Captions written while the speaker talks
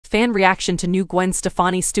Fan reaction to new Gwen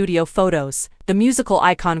Stefani studio photos. The musical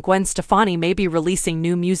icon Gwen Stefani may be releasing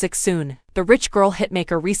new music soon. The rich girl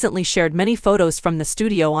hitmaker recently shared many photos from the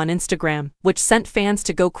studio on Instagram, which sent fans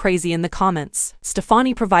to go crazy in the comments.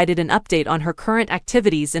 Stefani provided an update on her current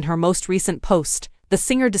activities in her most recent post. The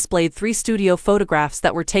singer displayed 3 studio photographs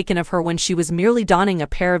that were taken of her when she was merely donning a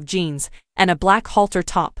pair of jeans and a black halter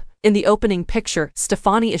top. In the opening picture,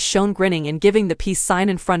 Stefani is shown grinning and giving the peace sign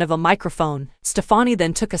in front of a microphone. Stefani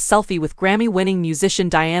then took a selfie with Grammy-winning musician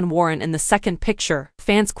Diane Warren in the second picture.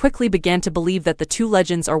 Fans quickly began to believe that the two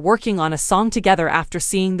legends are working on a song together after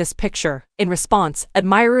seeing this picture. In response,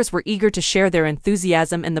 admirers were eager to share their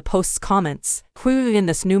enthusiasm in the post's comments. "In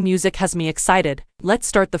this new music has me excited. Let's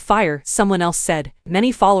start the fire," someone else said.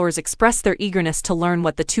 Many followers expressed their eagerness to learn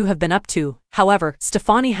what the two have been up to. However,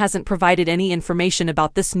 Stefani hasn't provided any information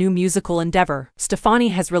about this new musical endeavor. Stefani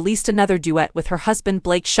has released another duet with her husband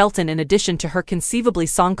Blake Shelton in addition to her conceivably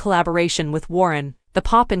song collaboration with Warren. The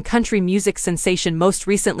pop and country music sensation most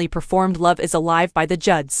recently performed Love Is Alive by the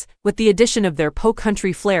Judds. With the addition of their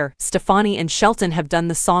po-country flair, Stefani and Shelton have done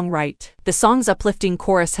the song right. The song's uplifting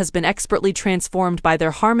chorus has been expertly transformed by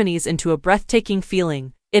their harmonies into a breathtaking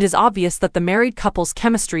feeling. It is obvious that the married couple's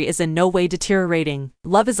chemistry is in no way deteriorating.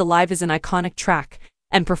 Love Is Alive is an iconic track,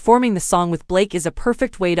 and performing the song with Blake is a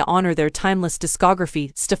perfect way to honor their timeless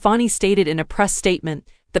discography, Stefani stated in a press statement.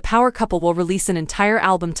 The power couple will release an entire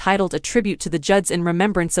album titled A Tribute to the Judds in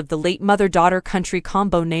remembrance of the late mother-daughter country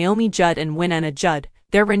combo Naomi Judd and Gwen Judd.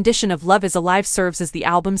 Their rendition of Love Is Alive serves as the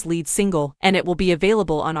album's lead single, and it will be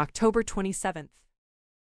available on October 27th.